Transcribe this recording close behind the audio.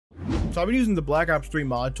So I've been using the Black Ops 3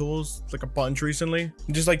 mod tools like a bunch recently.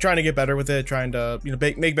 Just like trying to get better with it, trying to, you know,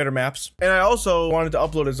 make better maps. And I also wanted to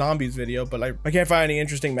upload a zombies video, but I can't find any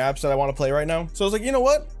interesting maps that I want to play right now. So I was like, you know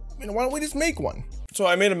what? Why don't we just make one? So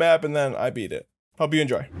I made a map and then I beat it. Hope you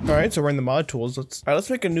enjoy. All right, so we're in the mod tools. Let's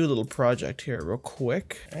make a new little project here real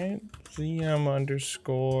quick. All right, ZM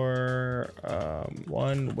underscore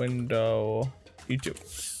 1 window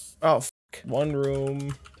YouTube. Oh, f one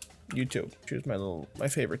room YouTube. Choose my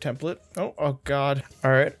favorite template. Oh God.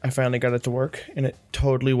 All right, I finally got it to work, and it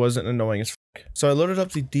totally wasn't annoying as f. So I loaded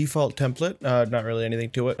up the default template. Not really anything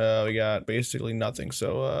to it. We got basically nothing.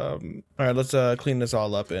 So all right, let's clean this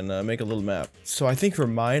all up and make a little map. So I think for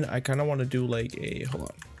mine, I kind of want to do like a hold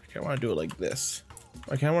on. I want to do it like this.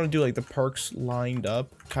 I kind of want to do like the perks lined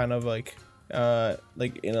up, kind of like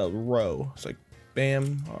in a row. It's like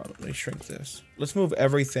bam. Oh, let me shrink this. Let's move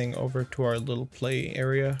everything over to our little play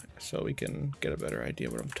area so we can get a better idea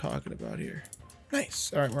what I'm talking about here.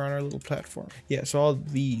 Nice. All right, we're on our little platform. Yeah, so all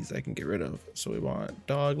these I can get rid of. So we want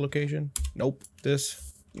dog location. Nope.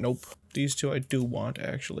 This. Nope. These two I do want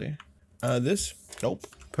actually. This. Nope.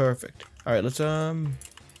 Perfect. All right, let's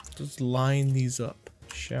line these up,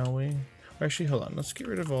 shall we? Actually, hold on. Let's get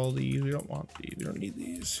rid of all these. We don't want these. We don't need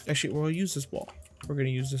these. Actually, we'll use this wall. We're gonna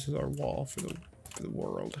use this as our wall for the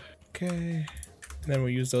world. Okay. And then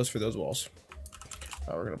we'll use those for those walls.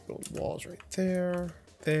 We're gonna build walls right there.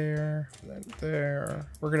 There, and then there.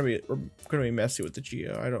 We're gonna be messy with the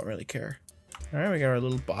geo. I don't really care. All right, we got our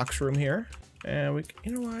little box room here, and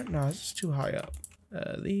you know what? No, this is too high up.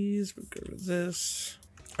 These, we'll go with this.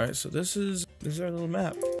 All right, so this is our little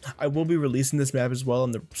map. I will be releasing this map as well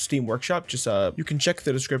in the Steam Workshop. Just you can check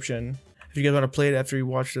the description. If you guys want to play it after you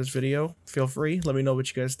watch this video, feel free. Let me know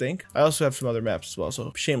what you guys think. I also have some other maps as well,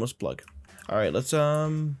 so shameless plug. All right, let's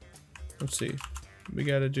see. We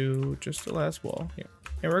gotta do just the last wall here.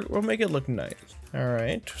 And we'll make it look nice. All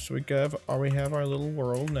right, so we have our little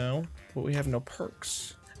world now, but we have no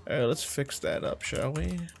perks. All right, let's fix that up, shall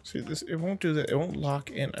we? See this, it won't do that. It won't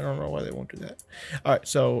lock in. I don't know why they won't do that. All right,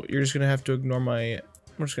 so you're just gonna have to ignore I'm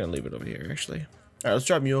just gonna leave it over here, actually. All right, let's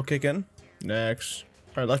drop Mule Kick in. Next.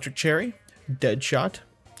 All right, Electric Cherry, Dead Shot,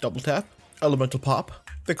 Double Tap, Elemental Pop,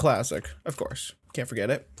 the classic, of course. Can't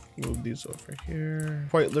forget it. Move these over here.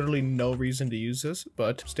 Quite literally no reason to use this,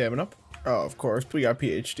 but Stamina up. Oh, of course, we got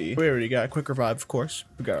PhD. We already got Quick Revive, of course.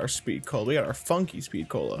 We got our Speed Cola. We got our Funky Speed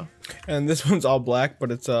Cola. And this one's all black,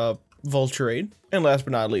 but it's Vulturade. And last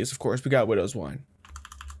but not least, of course, we got Widow's Wine.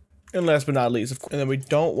 And last but not least, and then we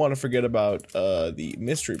don't want to forget about the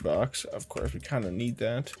mystery box. Of course, we kind of need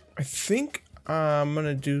that. I think I'm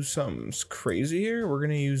gonna do something crazy here. We're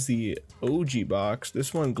gonna use the OG box.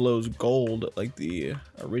 This one glows gold like the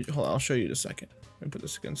original. Hold on, I'll show you in a second. Let me put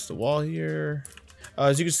this against the wall here.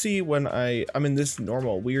 As you can see, when I'm in this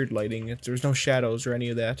normal weird lighting, there's no shadows or any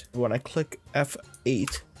of that. When I click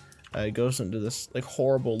F8, it goes into this like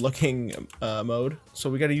horrible looking mode.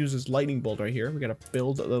 So we got to use this lightning bolt right here. We got to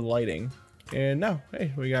build the lighting, and now,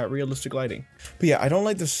 hey, we got realistic lighting. But yeah, I don't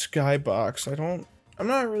like the skybox. I'm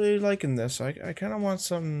not really liking this. I kind of want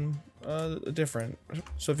something different.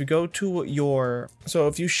 So if you go to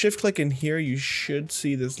if you shift click in here, you should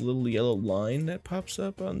see this little yellow line that pops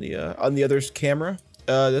up on the other's camera.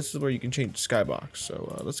 This is where you can change the skybox.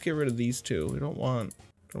 So let's get rid of these two. We don't want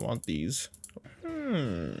these.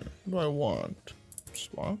 What do I want?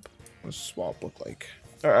 Swap? What does swap look like?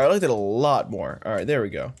 All right, I like that a lot more. All right, there we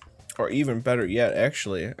go. Or even better yet,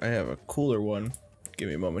 actually, I have a cooler one. Give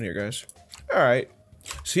me a moment here, guys. All right.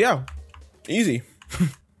 So yeah, easy.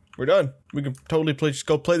 We're done. We can totally just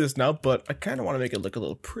go play this now, but I kind of want to make it look a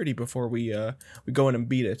little pretty before we go in and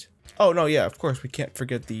beat it. Oh no, yeah, of course we can't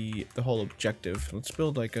forget the whole objective. Let's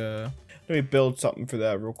build like let me build something for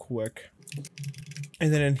that real quick.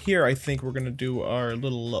 And then in here, I think we're gonna do our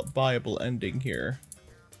little viable ending here.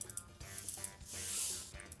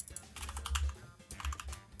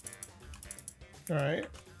 All right.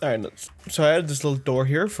 So I added this little door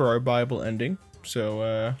here for our viable ending.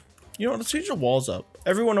 So, you know, let's change the walls up.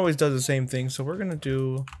 Everyone always does the same thing, so we're gonna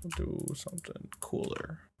do something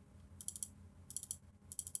cooler.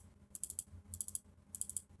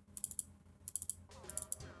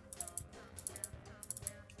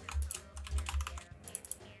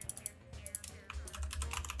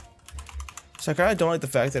 So I kind of don't like the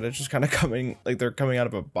fact that it's just kind of coming, like they're coming out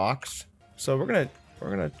of a box. So we're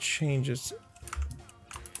gonna change this.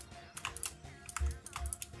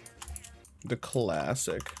 The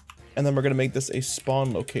classic. And then we're gonna make this a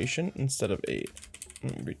spawn location instead of a,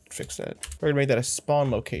 let me fix that. We're gonna make that a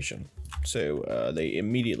spawn location. So they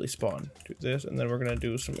immediately spawn. Do this, and then we're gonna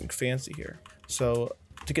do something fancy here. So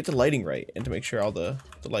to get the lighting right and to make sure all the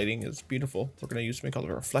lighting is beautiful, we're gonna use something called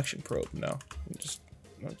a reflection probe now. Just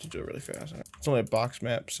not to do it really fast. It's only a box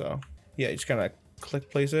map, so yeah, you just kind of click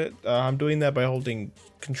place it. I'm doing that by holding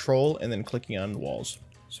control and then clicking on walls.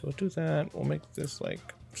 So we'll do that. We'll make this like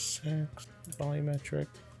 6 volumetric.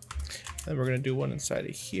 Then we're gonna do one inside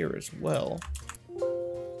of here as well.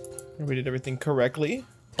 And we did everything correctly.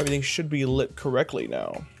 Everything should be lit correctly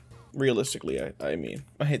now. Realistically, I mean.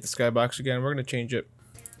 I hate the skybox again. We're gonna change it.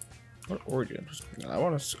 What origin? I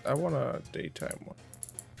want a daytime one.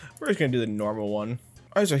 We're just gonna do the normal one.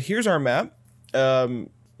 All right, so here's our map. Let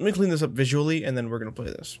me clean this up visually, and then we're gonna play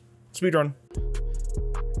this. Speedrun.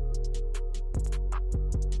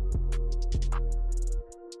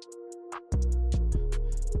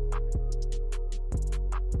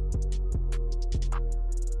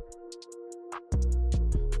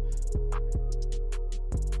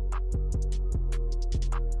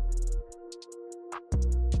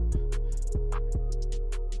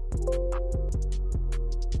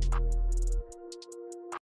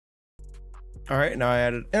 All right, now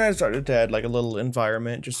I started to add like a little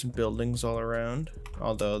environment, just some buildings all around,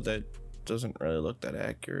 although that doesn't really look that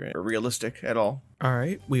accurate or realistic at all. All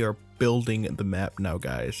right, we are building the map now,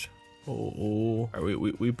 guys. Oh, are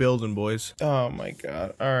we building, boys? Oh my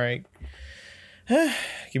God. All right,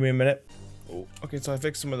 give me a minute. Oh, okay, so I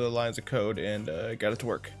fixed some of the lines of code and got it to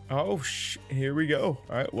work. Oh, here we go.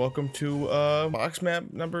 All right, welcome to box map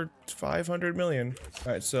number 500 million.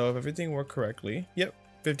 All right, so if everything worked correctly, yep,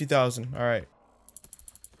 50,000. All right.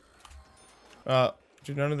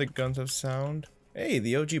 Do none of the guns have sound? Hey,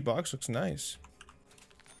 the OG box looks nice.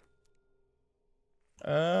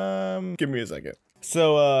 Give me a second.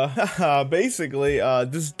 So, basically,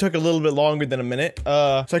 this took a little bit longer than a minute.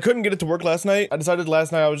 So I couldn't get it to work last night. I decided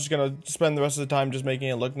last night I was just gonna spend the rest of the time just making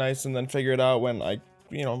it look nice and then figure it out when I,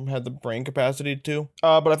 you know, had the brain capacity to.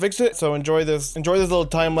 But I fixed it, so enjoy this little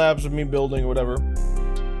time lapse of me building or whatever.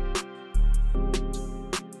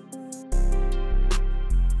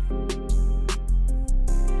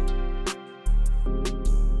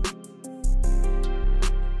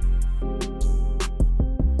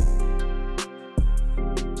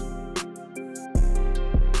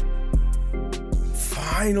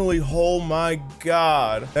 Finally, oh my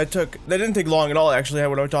God. That didn't take long at all, actually,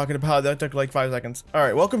 what I'm talking about. That took like 5 seconds. All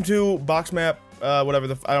right, welcome to box map,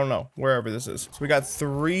 whatever I don't know, wherever this is. So we got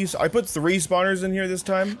I put 3 spawners in here this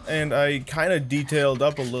time, and I kind of detailed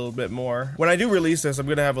up a little bit more. When I do release this, I'm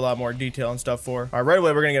gonna have a lot more detail and stuff for. All right, right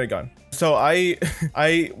away, we're gonna get a gun. So I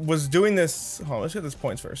was doing this, let's get this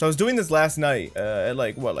points first. So I was doing this last night, at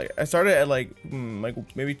like, I started at like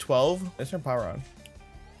maybe 12. Let's turn power on.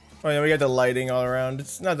 Oh yeah, we got the lighting all around.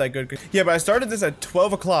 It's not that good. Yeah, but I started this at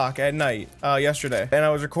 12 o'clock at night yesterday, and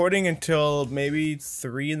I was recording until maybe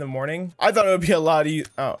 3 in the morning. I thought it would be a lot easier.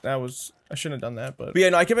 Oh, I shouldn't have done that, but yeah,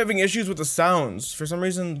 no, I kept having issues with the sounds. For some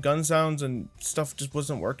reason, gun sounds and stuff just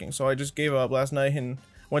wasn't working, so I just gave up last night and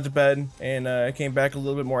went to bed, and I came back a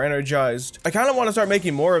little bit more energized. I kind of want to start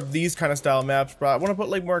making more of these kind of style maps, but I want to put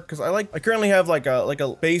like more, because I currently have like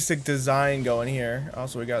a basic design going here.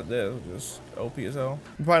 Also, we got this, just OP as hell.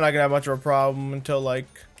 I'm probably not gonna have much of a problem until like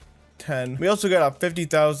 10. We also got a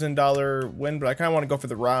 $50,000 win, but I kind of want to go for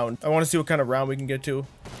the round. I want to see what kind of round we can get to.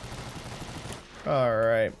 All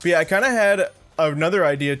right, but yeah, I kind of had another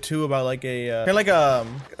idea too about like a kind of like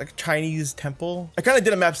a Chinese temple. I kind of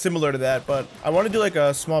did a map similar to that, but I want to do like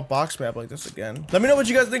a small box map like this again. Let me know what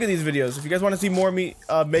you guys think of these videos. If you guys want to see more of me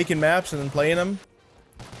making maps and then playing them.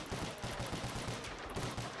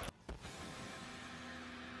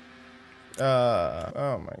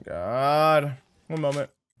 Oh my God.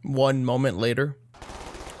 1 moment later.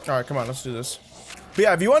 All right, come on, let's do this. But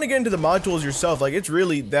yeah, if you want to get into the modules yourself, like it's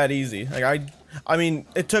really that easy. Like I mean,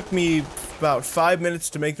 it took me about 5 minutes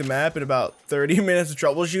to make the map and about 30 minutes to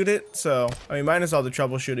troubleshoot it. So, I mean, minus all the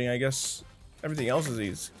troubleshooting, I guess everything else is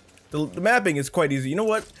easy. The mapping is quite easy. You know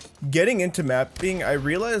what? Getting into mapping, I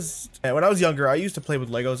realized when I was younger, I used to play with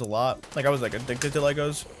Legos a lot. Like I was like addicted to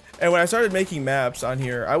Legos. And when I started making maps on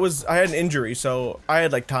here, I had an injury, so I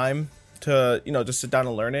had like time to, you know, just sit down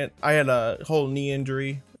and learn it. I had a whole knee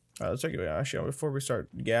injury. Let's check it out. Actually, before we start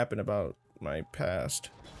yapping about my past.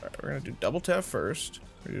 All right, we're gonna do double tap first.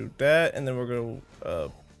 We're gonna do that, and then we're gonna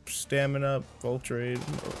stamina, Voltrade,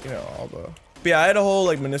 you know, all the. But yeah, I had a whole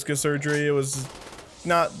like meniscus surgery. It was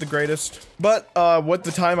not the greatest, but with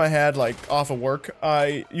the time I had like off of work,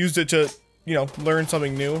 I used it to, you know, learn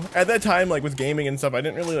something new. At that time, like with gaming and stuff, I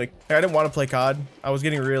didn't really I didn't want to play COD. I was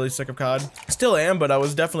getting really sick of COD. Still am, but I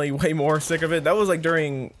was definitely way more sick of it. That was like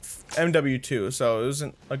during MW2, so it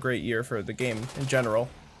wasn't a great year for the game in general.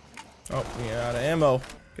 Oh, we out of ammo.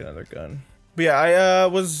 Get another gun. But yeah, I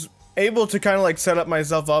was able to kind of like set up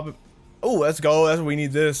myself up. Oh, let's go. That's what we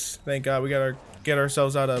need this. Thank God we gotta get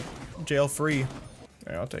ourselves out of jail free.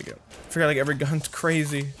 Alright, I'll take it. I forgot like every gun's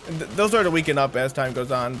crazy. And they'll start to weaken up as time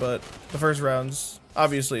goes on, but the first rounds,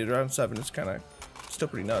 obviously round 7 is kind of still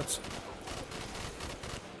pretty nuts.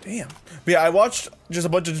 Damn. But yeah, I watched just a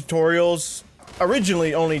bunch of tutorials.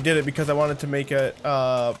 Originally only did it because I wanted to make it,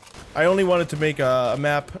 I only wanted to make a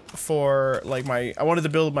map for like I wanted to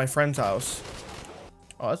build my friend's house.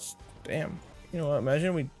 Oh, that's, damn. You know what,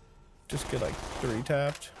 imagine we just get like 3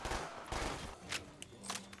 tapped.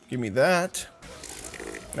 Give me that.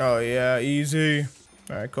 Oh yeah, easy.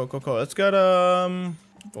 All right, cool. Let's get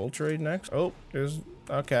Voltrade next. Oh, there's,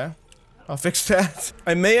 okay. I'll fix that.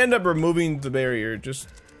 I may end up removing the barrier just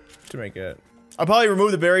to make it. I'll probably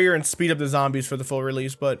remove the barrier and speed up the zombies for the full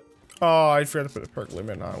release, but oh, I forgot to put a perk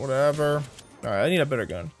limit on. Whatever. All right, I need a better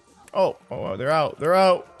gun. Oh, they're out. They're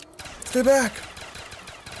out. Stay back.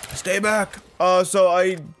 Stay back. So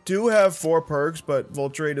I do have 4 perks, but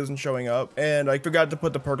Voltrade isn't showing up, and I forgot to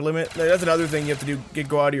put the perk limit. That's another thing you have to do,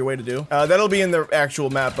 go out of your way to do. That'll be in the actual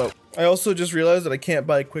map, but I also just realized that I can't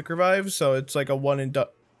buy quick revive, so it's like a 1 and done.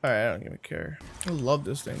 All right, I don't even care. I love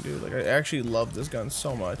this thing, dude. Like, I actually love this gun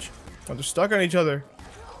so much. Oh, they're stuck on each other.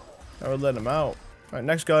 I would let them out. All right,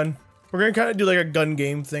 next gun. We're gonna kind of do like a gun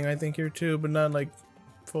game thing, I think, here too, but not like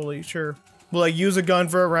fully sure. We'll like use a gun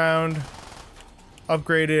for a round.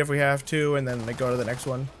 Upgrade it if we have to, and then like go to the next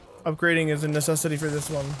one. Upgrading is a necessity for this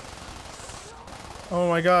one. Oh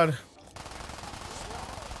my god.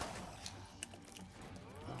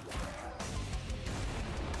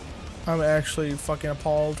 I'm actually fucking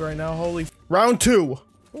appalled right now. Holy. Round 2.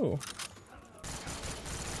 Ooh.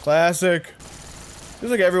 Classic. This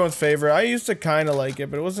is like everyone's favorite. I used to kind of like it,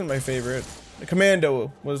 but it wasn't my favorite. The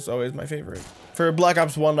Commando was always my favorite. For Black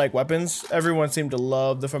Ops 1 like weapons, everyone seemed to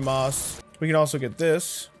love the FAMAS. We can also get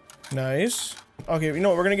this. Nice. Okay, you know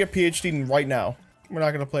what? We're gonna get PhD right now. We're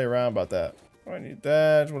not gonna play around about that. Oh, I need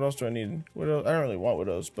that. What else do I need? Widows. I don't really want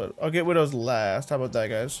widows, but I'll get widows last. How about that,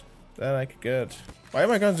 guys? Then I could get. Why are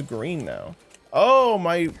my guns green now? Oh,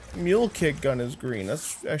 my mule kick gun is green.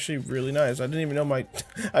 That's actually really nice. I didn't even know I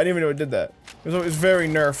didn't even know it did that. It was very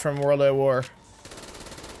nerfed from World at War.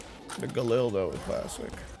 The Galil is classic.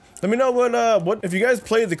 Let me know what if you guys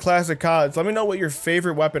played the classic CODs, let me know what your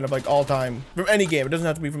favorite weapon of like all time from any game. It doesn't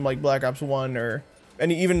have to be from like Black Ops 1 or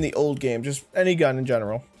even the old game, just any gun in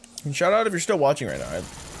general. And shout out if you're still watching right now.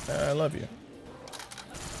 I love you.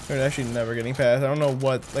 They're actually never getting past. I don't know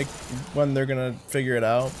when they're gonna figure it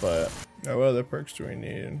out, but oh, what other perks do we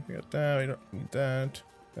need? We got that, we don't need that.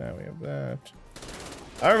 That we have that.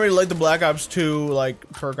 I don't really like the Black Ops 2 like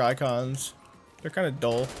perk icons. They're kind of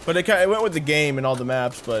dull, but it went with the game and all the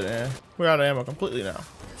maps, but we're out of ammo completely now.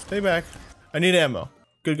 Stay back. I need ammo.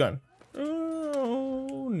 Good gun.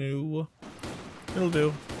 Oh, no. It'll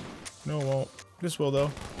do. No, it won't. This will, though.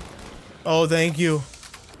 Oh, thank you.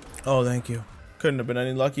 Oh, thank you. Couldn't have been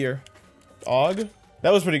any luckier. AUG?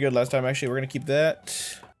 That was pretty good last time, actually. We're going to keep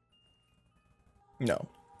that. No.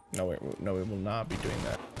 No, we will not be doing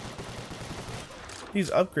that. He's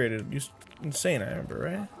upgraded. He's insane, I remember,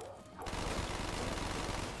 right?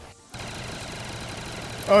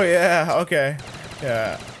 Oh yeah, okay.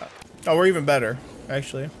 Yeah. Oh, we're even better,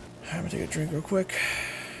 actually. I'm gonna take a drink real quick.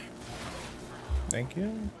 Thank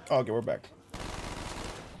you. Oh, okay, we're back.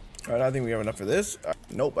 Alright, I think we have enough for this.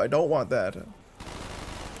 Nope, I don't want that.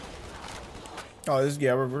 Oh,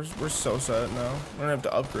 yeah, we're so set now. We don't have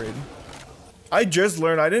to upgrade. I just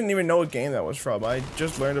learned, I didn't even know what game that was from. I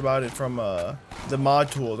just learned about it from the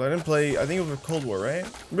mod tools. I didn't play, I think it was Cold War, right?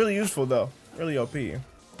 Really useful though, really OP.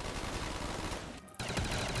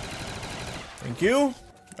 Thank you.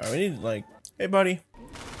 Alright, we need like, hey buddy.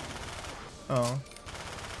 Oh.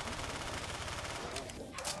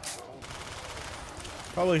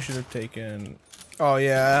 Probably should have taken, oh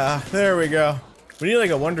yeah, there we go. We need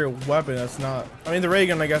like a wonder weapon that's not, I mean the ray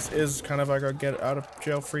gun I guess is kind of like a get out of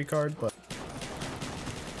jail free card, but.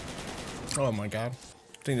 Oh my god.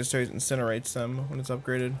 I think this straight incinerates them when it's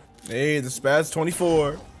upgraded. Hey, the Spaz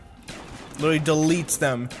 24. Literally deletes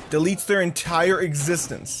them. Deletes their entire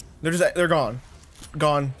existence. They're gone.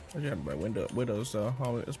 Gone. I have my widows though.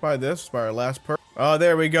 Oh, it's probably this. It's probably our last perk. Oh,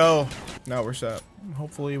 there we go. Now we're set.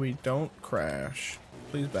 Hopefully we don't crash.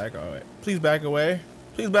 Please back away. Please back away.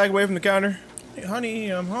 Please back away from the counter. Hey, honey,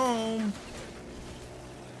 I'm home.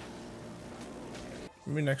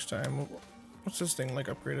 Maybe next time. What's this thing like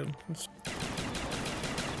upgraded?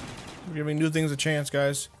 We're giving new things a chance,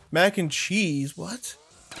 guys. Mac and cheese. What?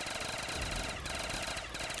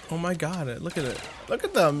 Oh my god, look at it. Look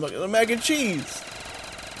at them. Look at the mac and cheese.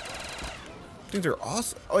 Things are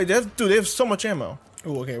awesome. Oh, wait, dude, they have so much ammo.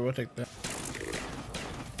 Oh, okay, we'll take that.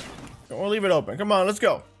 We'll leave it open. Come on, let's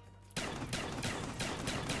go.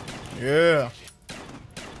 Yeah.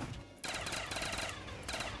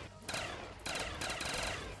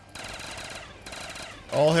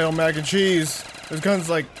 All hail mac and cheese. This gun's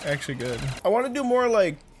like actually good. I want to do more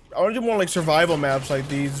like survival maps like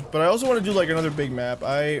these, but I also want to do like another big map.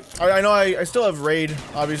 I know I still have raid.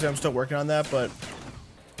 Obviously, I'm still working on that, but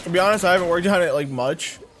to be honest, I haven't worked on it like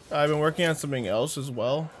much. I've been working on something else as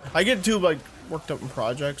well. I get too like worked up in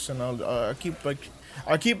projects, and I'll keep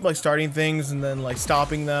like starting things and then like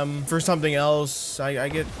stopping them for something else. I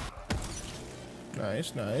get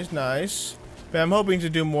nice. But I'm hoping to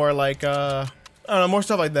do more like I don't know, more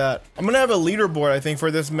stuff like that. I'm gonna have a leaderboard, I think, for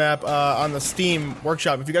this map on the Steam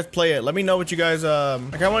workshop. If you guys play it, let me know what you guys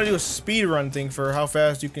like. I want to do a speed run thing for how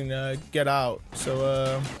fast you can get out.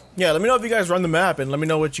 So yeah, let me know if you guys run the map and let me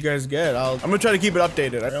know what you guys get. I'm gonna try to keep it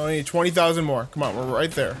updated. I only need 20,000 more. Come on, we're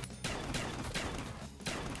right there.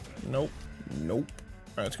 Nope.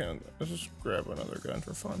 Alright, let's just grab another gun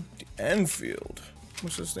for fun. The Enfield.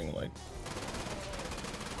 What's this thing like?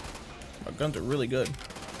 My guns are really good.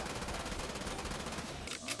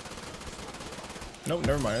 Nope,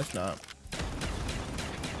 never mind, it's not.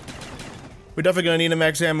 We're definitely gonna need a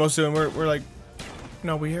max ammo soon. We're like,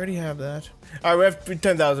 no, we already have that. Alright, we have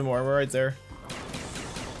 10,000 more. We're right there.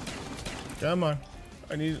 Come on.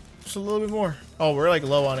 I need just a little bit more. Oh, we're like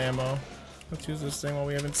low on ammo. Let's use this thing while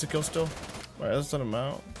we have insta-kill still. Alright, let's let them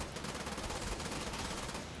out.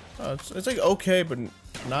 Oh, it's like okay, but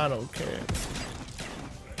not okay.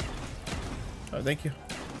 Oh, thank you.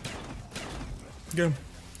 Get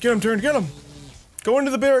him, Turn, get him! Go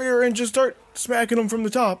into the barrier and just start smacking them from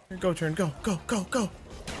the top. Here, go, Turn, go.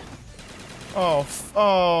 Oh,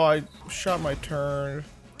 I shot my Turn.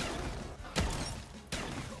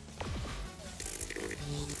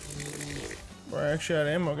 We're actually out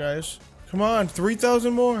of ammo, guys. Come on,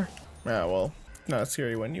 3,000 more. Ah, well, not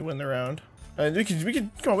scary when you win the round. We could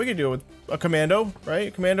do it with a commando, right?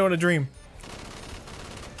 A commando and a dream.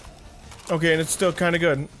 Okay, and it's still kind of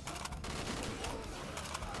good.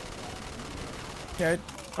 Yeah,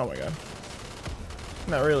 oh my god.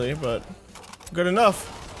 Not really, but good enough.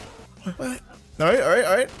 What?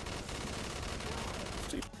 Alright.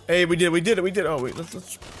 Hey, we did it. Oh wait,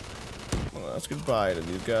 let's goodbye to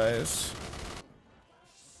these guys.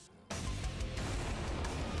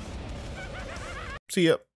 See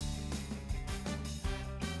ya.